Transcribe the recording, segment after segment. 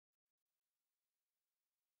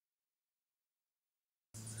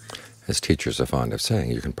As teachers are fond of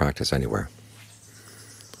saying, you can practice anywhere.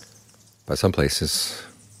 But some places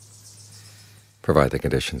provide the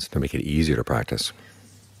conditions to make it easier to practice.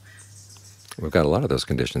 We've got a lot of those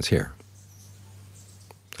conditions here.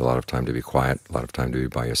 A lot of time to be quiet, a lot of time to be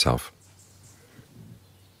by yourself.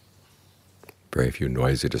 Very few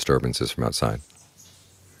noisy disturbances from outside.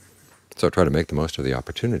 So try to make the most of the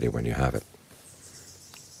opportunity when you have it.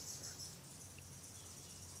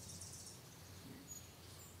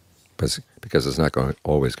 Because it's not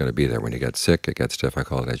always going to be there. When you get sick, it gets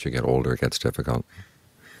difficult. As you get older, it gets difficult.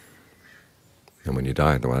 And when you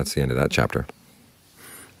die, well, that's the end of that chapter.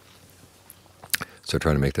 So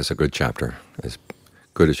try to make this a good chapter, as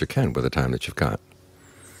good as you can with the time that you've got.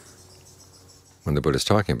 When the Buddha is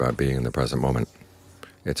talking about being in the present moment,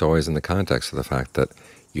 it's always in the context of the fact that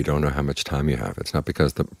you don't know how much time you have. It's not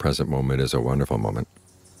because the present moment is a wonderful moment.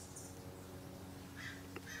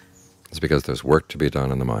 It's because there's work to be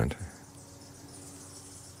done in the mind.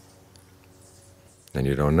 And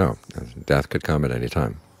you don't know. Death could come at any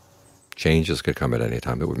time. Changes could come at any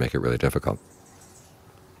time that would make it really difficult.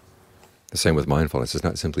 The same with mindfulness. It's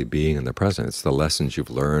not simply being in the present. It's the lessons you've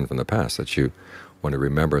learned from the past that you want to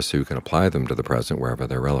remember so you can apply them to the present wherever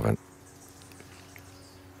they're relevant.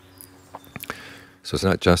 So it's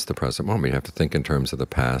not just the present moment. You have to think in terms of the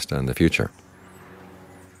past and the future.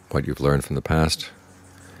 What you've learned from the past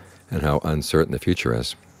and how uncertain the future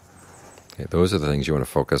is. Okay, those are the things you want to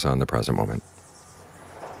focus on in the present moment.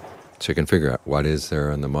 So you can figure out what is there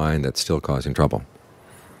in the mind that's still causing trouble.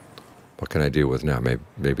 What can I deal with now?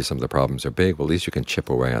 Maybe some of the problems are big. Well, at least you can chip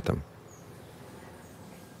away at them.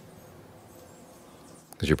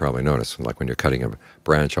 Because you probably notice, like when you're cutting a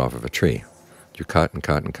branch off of a tree, you cut and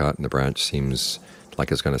cut and cut, and the branch seems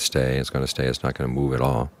like it's going to stay, it's going to stay, it's not going to move at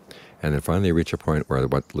all. And then finally you reach a point where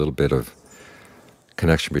what little bit of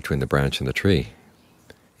connection between the branch and the tree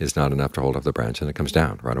is not enough to hold up the branch, and it comes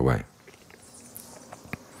down right away.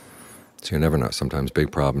 So you never know. Sometimes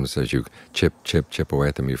big problems, as you chip away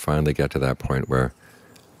at them, you finally get to that point where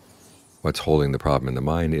what's holding the problem in the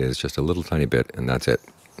mind is just a little tiny bit, and that's it.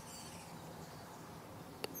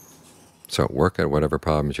 So work at whatever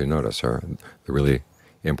problems you notice are the really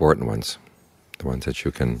important ones, the ones that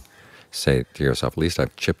you can say to yourself, at least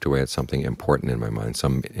I've chipped away at something important in my mind,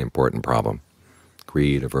 some important problem.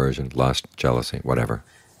 Greed, aversion, lust, jealousy, whatever.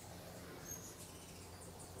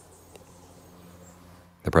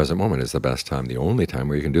 The present moment is the best time, the only time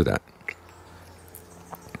where you can do that.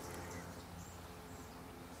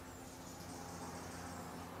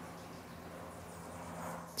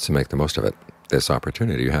 So make the most of it, this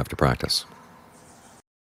opportunity you have to practice.